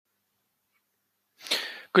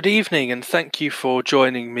Good evening, and thank you for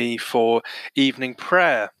joining me for evening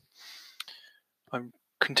prayer. I'm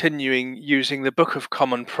continuing using the Book of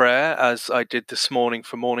Common Prayer as I did this morning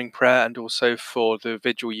for morning prayer and also for the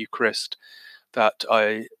Vigil Eucharist that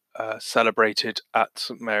I celebrated at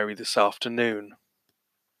St Mary this afternoon.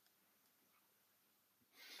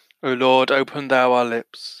 O Lord, open thou our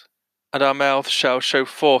lips, and our mouth shall show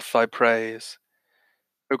forth thy praise.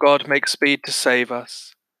 O God, make speed to save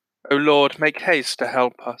us. O Lord, make haste to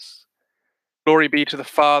help us. Glory be to the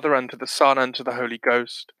Father, and to the Son, and to the Holy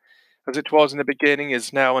Ghost, as it was in the beginning,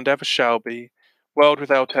 is now, and ever shall be, world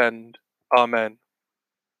without end. Amen.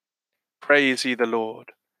 Praise ye the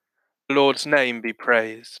Lord. The Lord's name be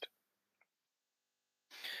praised.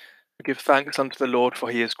 Give thanks unto the Lord,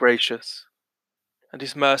 for he is gracious, and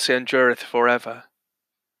his mercy endureth for ever.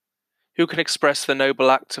 Who can express the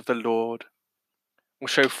noble acts of the Lord, or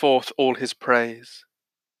show forth all his praise?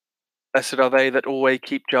 Blessed are they that always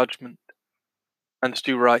keep judgment, and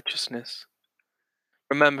do righteousness.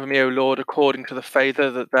 Remember me, O Lord, according to the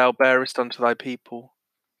favour that thou bearest unto thy people.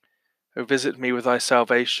 O visit me with thy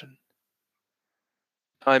salvation.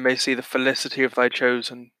 I may see the felicity of thy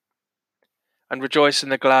chosen, and rejoice in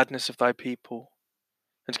the gladness of thy people,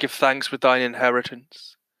 and give thanks with thine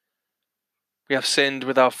inheritance. We have sinned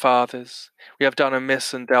with our fathers, we have done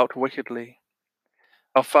amiss and dealt wickedly.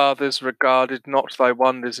 Our fathers regarded not thy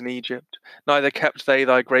wonders in Egypt, neither kept they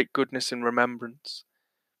thy great goodness in remembrance,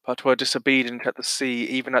 but were disobedient at the sea,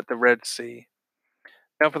 even at the Red Sea.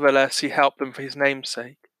 Nevertheless he helped them for his name's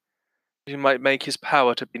sake, that he might make his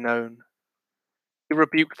power to be known. He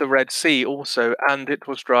rebuked the Red Sea also, and it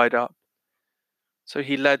was dried up. So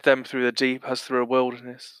he led them through the deep as through a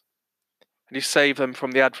wilderness, and he saved them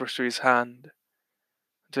from the adversary's hand,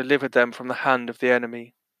 and delivered them from the hand of the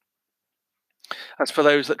enemy. As for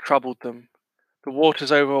those that troubled them, the waters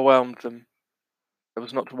overwhelmed them, there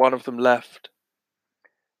was not one of them left.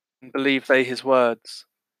 And believed they his words,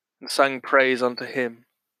 and sang praise unto him.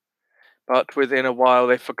 But within a while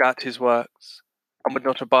they forgat his works, and would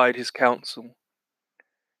not abide his counsel.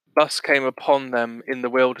 Thus came upon them in the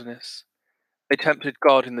wilderness, they tempted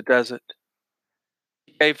God in the desert.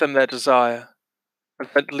 He gave them their desire, and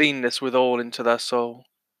sent leanness withal into their soul.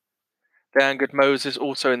 They angered Moses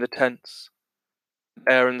also in the tents, and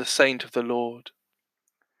Aaron the saint of the Lord.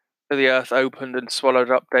 So the earth opened and swallowed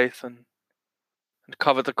up Dathan, and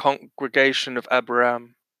covered the congregation of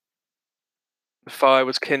Abiram. The fire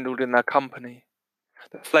was kindled in their company,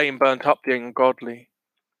 the flame burnt up the ungodly.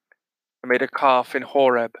 They made a calf in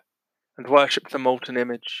Horeb, and worshipped the molten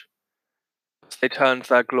image. Thus they turned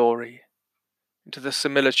their glory into the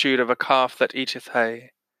similitude of a calf that eateth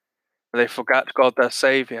hay, and they forgat God their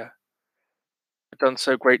Saviour, who had done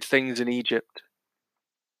so great things in Egypt,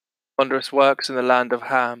 wondrous works in the land of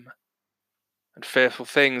Ham, and fearful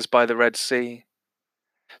things by the Red Sea.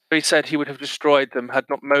 So he said he would have destroyed them had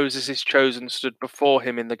not Moses his chosen stood before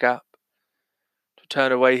him in the gap, to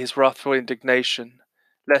turn away his wrathful indignation,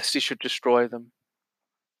 lest he should destroy them.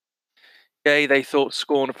 Yea, they thought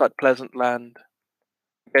scorn of that pleasant land,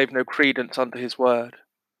 and gave no credence unto his word,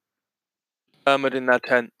 murmured in their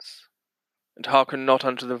tents, and hearkened not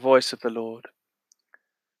unto the voice of the Lord.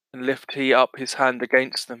 And lift he up his hand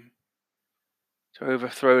against them, to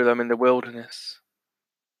overthrow them in the wilderness,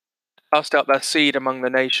 to cast out their seed among the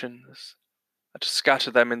nations, and to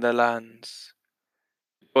scatter them in their lands.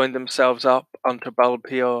 Joined themselves up unto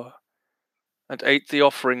Baal-peor, and ate the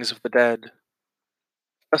offerings of the dead.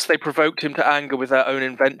 Thus they provoked him to anger with their own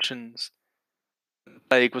inventions, and the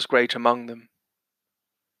plague was great among them.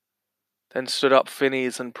 Then stood up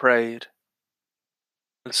Phinehas and prayed,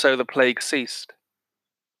 and so the plague ceased.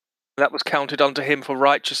 And that was counted unto him for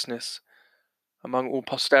righteousness among all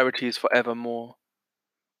posterities for evermore.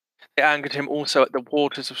 They angered him also at the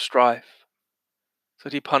waters of strife, so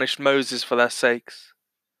that he punished Moses for their sakes,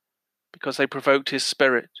 because they provoked his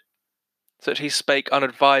spirit, so that he spake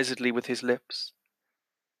unadvisedly with his lips.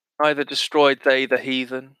 Neither destroyed they the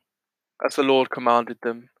heathen, as the Lord commanded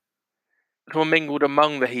them, but were mingled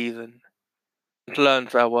among the heathen, and learned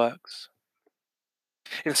their works,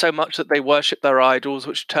 insomuch that they worshipped their idols,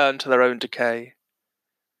 which turned to their own decay.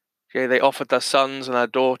 Yea, they offered their sons and their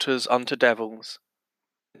daughters unto devils,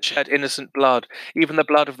 and shed innocent blood, even the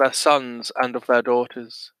blood of their sons and of their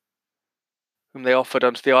daughters, whom they offered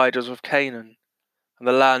unto the idols of Canaan, and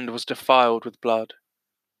the land was defiled with blood.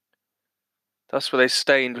 Thus were they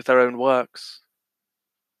stained with their own works,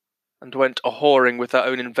 and went a-whoring with their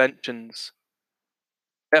own inventions.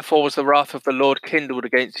 Therefore was the wrath of the Lord kindled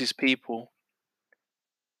against his people,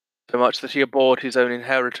 so much that he abhorred his own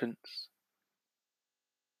inheritance.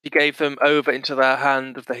 He gave them over into their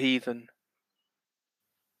hand of the heathen,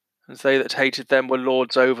 and they that hated them were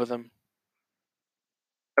lords over them.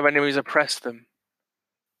 Their enemies oppressed them,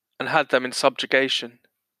 and had them in subjugation.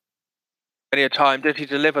 Many a time did he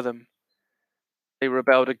deliver them. They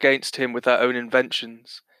rebelled against him with their own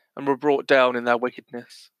inventions, and were brought down in their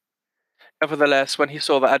wickedness. Nevertheless, when he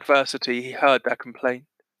saw their adversity, he heard their complaint.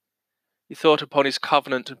 He thought upon his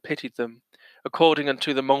covenant and pitied them, according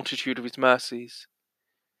unto the multitude of his mercies.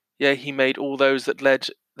 Yea, he made all those that led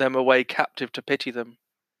them away captive to pity them.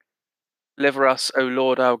 Deliver us, O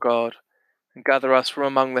Lord our God, and gather us from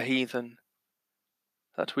among the heathen,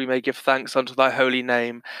 that we may give thanks unto thy holy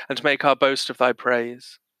name, and make our boast of thy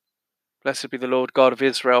praise. Blessed be the Lord God of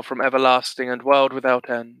Israel from everlasting and world without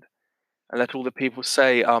end. And let all the people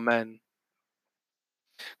say, Amen.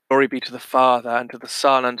 Glory be to the Father, and to the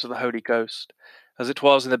Son, and to the Holy Ghost, as it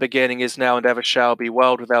was in the beginning, is now, and ever shall be,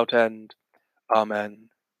 world without end. Amen.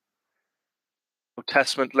 The Old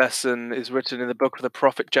Testament lesson is written in the book of the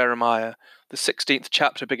prophet Jeremiah, the 16th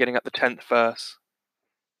chapter, beginning at the 10th verse.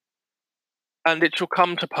 And it shall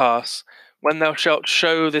come to pass, when thou shalt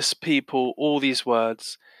show this people all these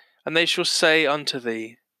words, and they shall say unto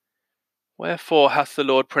thee, Wherefore hath the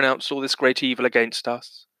Lord pronounced all this great evil against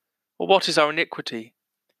us? Or what is our iniquity?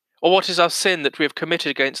 Or what is our sin that we have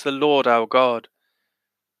committed against the Lord our God?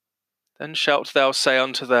 Then shalt thou say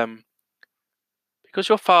unto them, Because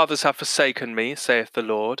your fathers have forsaken me, saith the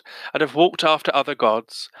Lord, and have walked after other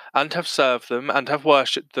gods, and have served them, and have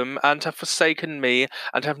worshipped them, and have forsaken me,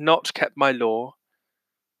 and have not kept my law,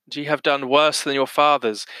 and ye have done worse than your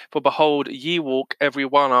fathers, for behold, ye walk every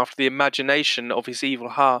one after the imagination of his evil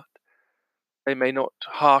heart. They may not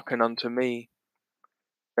hearken unto me.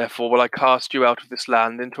 Therefore will I cast you out of this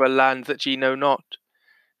land into a land that ye know not,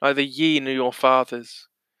 neither ye nor your fathers,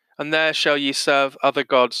 and there shall ye serve other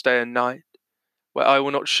gods day and night, where I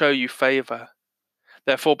will not show you favour.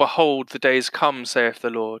 Therefore behold, the days come, saith the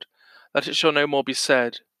Lord, that it shall no more be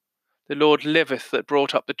said, The Lord liveth that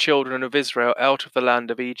brought up the children of Israel out of the land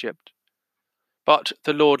of Egypt. But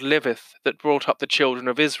the Lord liveth that brought up the children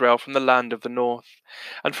of Israel from the land of the north,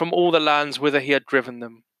 and from all the lands whither he had driven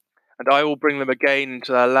them. And I will bring them again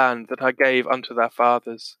into their land that I gave unto their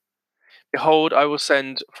fathers. Behold, I will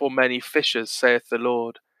send for many fishers, saith the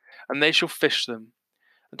Lord, and they shall fish them.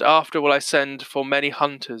 And after will I send for many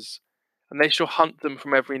hunters, and they shall hunt them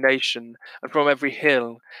from every nation, and from every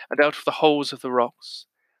hill, and out of the holes of the rocks.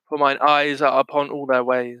 For mine eyes are upon all their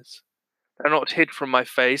ways. They are not hid from my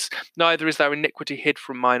face, neither is their iniquity hid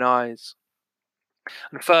from mine eyes.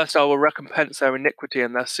 And first I will recompense their iniquity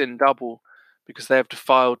and their sin double, because they have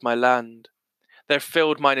defiled my land. They have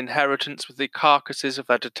filled mine inheritance with the carcasses of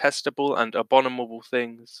their detestable and abominable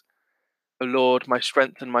things. O Lord, my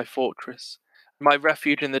strength and my fortress, and my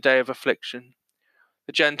refuge in the day of affliction.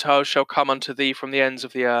 The Gentiles shall come unto thee from the ends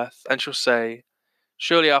of the earth, and shall say,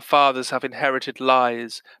 Surely our fathers have inherited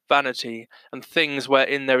lies, vanity, and things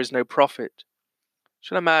wherein there is no profit.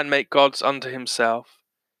 Shall a man make gods unto himself?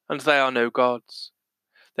 And they are no gods.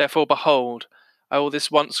 Therefore, behold, I will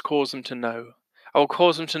this once cause them to know. I will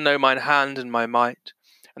cause them to know mine hand and my might,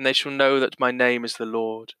 and they shall know that my name is the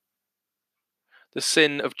Lord. The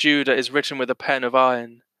sin of Judah is written with a pen of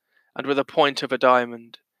iron, and with a point of a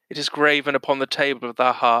diamond. It is graven upon the table of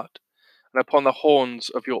their heart, and upon the horns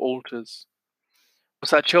of your altars.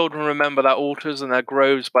 Must their children remember their altars and their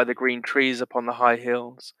groves by the green trees upon the high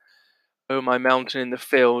hills? O my mountain in the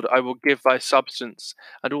field, I will give thy substance,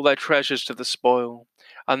 and all thy treasures to the spoil,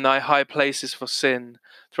 and thy high places for sin,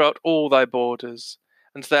 throughout all thy borders.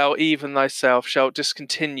 And thou even thyself shalt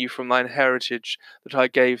discontinue from thine heritage that I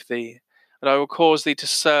gave thee, and I will cause thee to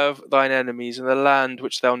serve thine enemies in the land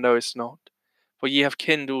which thou knowest not. For ye have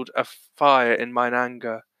kindled a fire in mine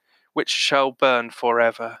anger, which shall burn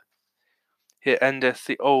forever. Here endeth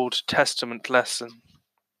the Old Testament lesson.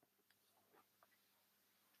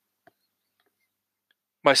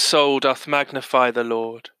 My soul doth magnify the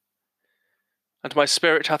Lord, and my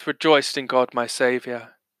spirit hath rejoiced in God my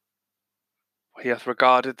Saviour. For he hath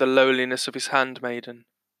regarded the lowliness of his handmaiden.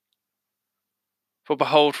 For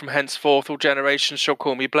behold, from henceforth all generations shall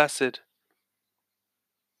call me blessed.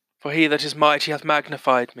 For he that is mighty hath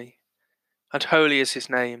magnified me, and holy is his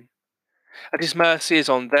name, and his mercy is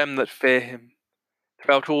on them that fear him,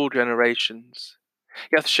 throughout all generations.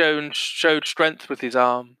 He hath showed strength with his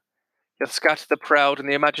arm, he hath scattered the proud in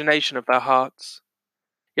the imagination of their hearts.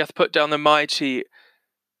 He hath put down the mighty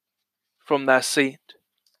from their seat,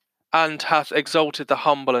 and hath exalted the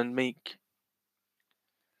humble and meek.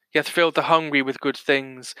 He hath filled the hungry with good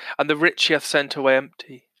things, and the rich he hath sent away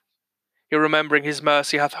empty. He, remembering his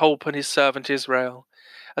mercy, hath holpen his servant Israel,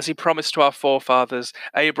 as he promised to our forefathers,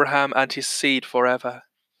 Abraham and his seed forever.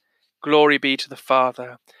 Glory be to the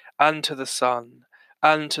Father, and to the Son,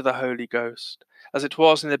 and to the Holy Ghost, as it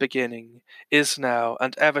was in the beginning, is now,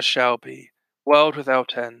 and ever shall be, world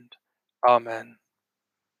without end. Amen.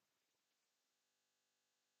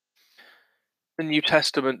 The New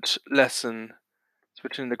Testament lesson is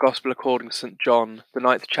written in the Gospel according to St. John, the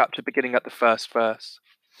 9th chapter, beginning at the first verse.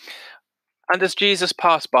 And as Jesus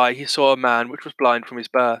passed by, he saw a man which was blind from his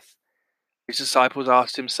birth. His disciples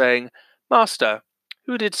asked him, saying, Master,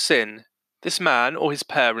 who did sin, this man or his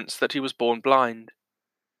parents, that he was born blind?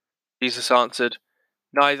 Jesus answered,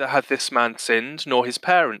 Neither hath this man sinned, nor his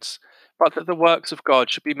parents, but that the works of God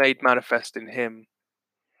should be made manifest in him.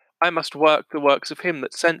 I must work the works of him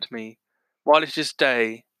that sent me, while it is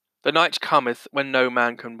day. The night cometh when no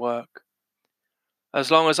man can work.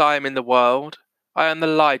 As long as I am in the world, I am the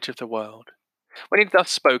light of the world. When he had thus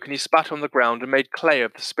spoken, he spat on the ground and made clay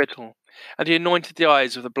of the spittle, and he anointed the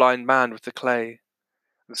eyes of the blind man with the clay,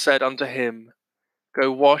 and said unto him,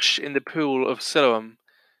 Go wash in the pool of Siloam,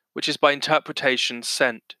 which is by interpretation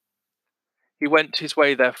sent. He went his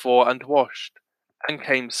way therefore, and washed, and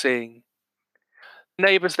came seeing. The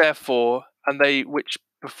neighbours therefore, and they which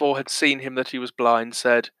before had seen him that he was blind,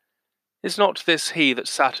 said, Is not this he that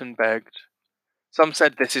sat and begged? Some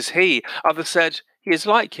said, This is he. Others said, He is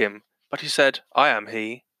like him. But he said, I am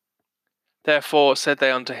he. Therefore said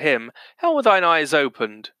they unto him, How were thine eyes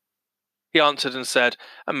opened? He answered and said,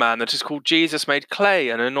 A man that is called Jesus made clay,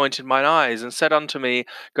 and anointed mine eyes, and said unto me,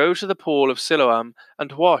 Go to the pool of Siloam,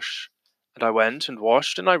 and wash. And I went and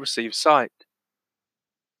washed, and I received sight.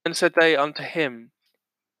 Then said they unto him,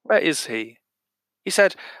 Where is he? He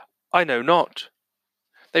said, I know not.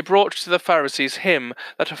 They brought to the Pharisees him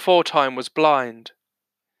that aforetime was blind.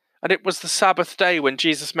 And it was the Sabbath day when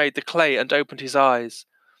Jesus made the clay and opened his eyes.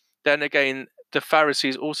 Then again the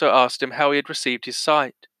Pharisees also asked him how he had received his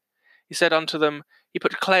sight. He said unto them, He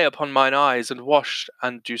put clay upon mine eyes, and washed,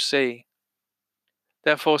 and do see.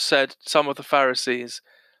 Therefore said some of the Pharisees,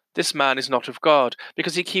 This man is not of God,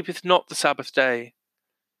 because he keepeth not the Sabbath day.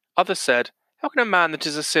 Others said, How can a man that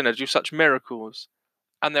is a sinner do such miracles?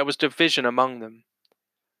 And there was division among them.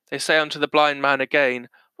 They say unto the blind man again,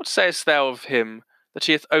 What sayest thou of him, that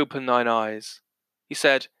he hath opened thine eyes? He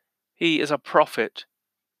said, He is a prophet.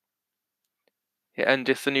 Here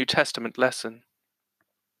endeth the New Testament lesson.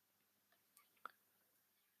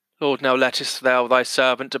 Lord, now lettest thou thy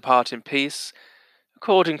servant depart in peace,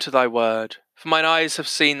 according to thy word. For mine eyes have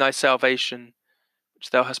seen thy salvation,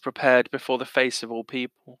 which thou hast prepared before the face of all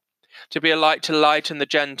people, to be a light to lighten the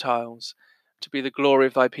Gentiles, to be the glory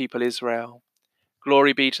of thy people Israel.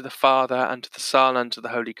 Glory be to the Father, and to the Son, and to the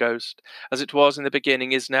Holy Ghost, as it was in the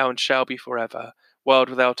beginning, is now, and shall be forever, world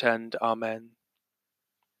without end. Amen.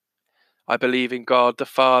 I believe in God, the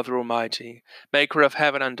Father Almighty, maker of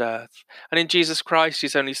heaven and earth, and in Jesus Christ,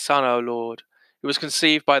 his only Son, our Lord, who was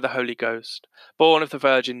conceived by the Holy Ghost, born of the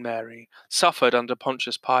Virgin Mary, suffered under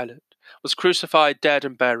Pontius Pilate, was crucified, dead,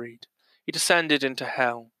 and buried. He descended into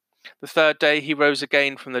hell. The third day he rose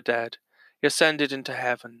again from the dead. He ascended into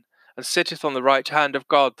heaven, and sitteth on the right hand of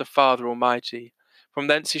God the Father Almighty. From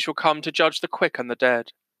thence he shall come to judge the quick and the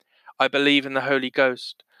dead. I believe in the Holy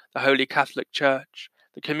Ghost, the Holy Catholic Church,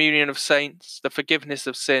 the communion of saints, the forgiveness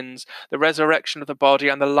of sins, the resurrection of the body,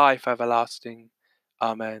 and the life everlasting.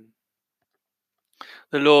 Amen.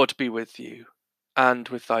 The Lord be with you, and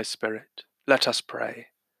with thy spirit. Let us pray.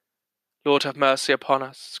 Lord, have mercy upon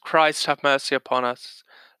us. Christ, have mercy upon us.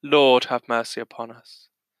 Lord, have mercy upon us.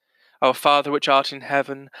 Our Father, which art in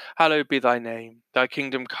heaven, hallowed be thy name. Thy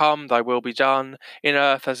kingdom come, thy will be done, in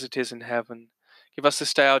earth as it is in heaven. Give us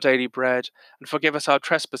this day our daily bread, and forgive us our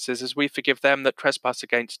trespasses, as we forgive them that trespass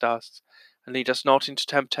against us. And lead us not into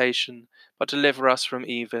temptation, but deliver us from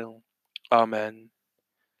evil. Amen.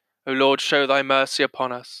 O Lord, show thy mercy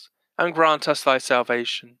upon us, and grant us thy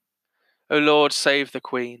salvation. O Lord, save the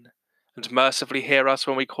Queen, and mercifully hear us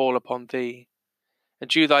when we call upon thee.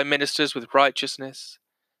 Endue thy ministers with righteousness,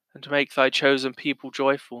 and make thy chosen people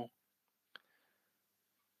joyful.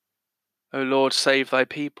 O Lord, save thy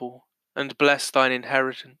people, and bless thine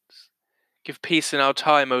inheritance. Give peace in our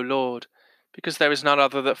time, O Lord, because there is none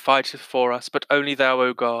other that fighteth for us, but only thou,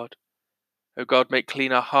 O God. O God, make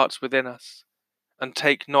clean our hearts within us, and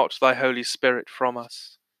take not thy Holy Spirit from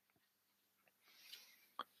us.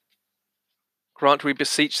 Grant, we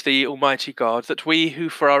beseech thee, Almighty God, that we who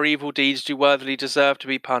for our evil deeds do worthily deserve to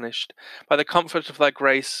be punished, by the comfort of thy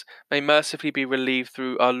grace, may mercifully be relieved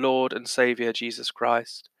through our Lord and Saviour Jesus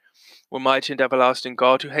Christ. Almighty and everlasting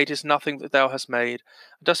God, who hatest nothing that thou hast made,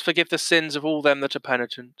 and dost forgive the sins of all them that are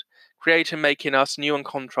penitent, create and make in us new and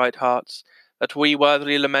contrite hearts, that we,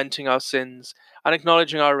 worthily lamenting our sins, and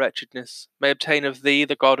acknowledging our wretchedness, may obtain of thee,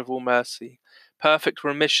 the God of all mercy, perfect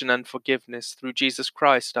remission and forgiveness through Jesus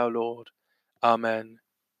Christ our Lord. Amen.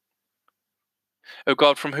 O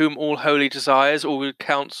God, from whom all holy desires, all good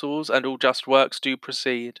counsels, and all just works do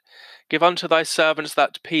proceed, give unto thy servants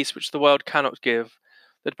that peace which the world cannot give,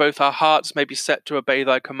 that both our hearts may be set to obey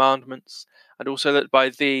thy commandments, and also that by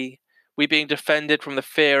thee, we being defended from the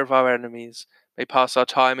fear of our enemies, may pass our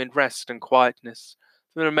time in rest and quietness,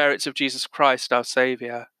 through the merits of Jesus Christ our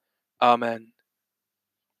Saviour. Amen.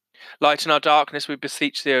 Lighten our darkness, we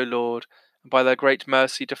beseech thee, O Lord, and by thy great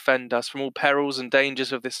mercy defend us from all perils and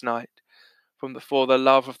dangers of this night, for the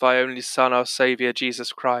love of thy only Son, our Saviour,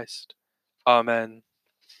 Jesus Christ. Amen.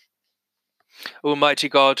 Almighty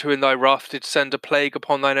God, who in thy wrath did send a plague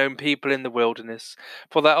upon thine own people in the wilderness,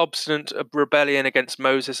 for their obstinate rebellion against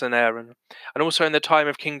Moses and Aaron, and also in the time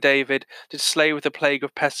of King David did slay with the plague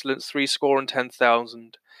of pestilence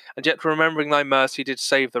 70,000, and yet remembering thy mercy did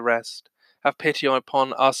save the rest, have pity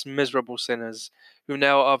upon us miserable sinners, who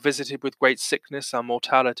now are visited with great sickness and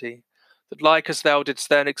mortality, that like as thou didst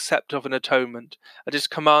then accept of an atonement, and didst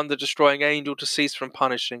command the destroying angel to cease from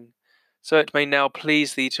punishing, so it may now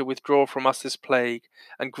please thee to withdraw from us this plague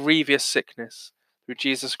and grievous sickness, through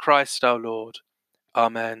Jesus Christ our Lord.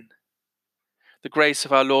 Amen. The grace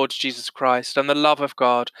of our Lord Jesus Christ, and the love of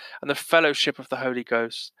God, and the fellowship of the Holy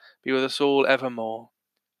Ghost, be with us all evermore.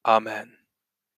 Amen.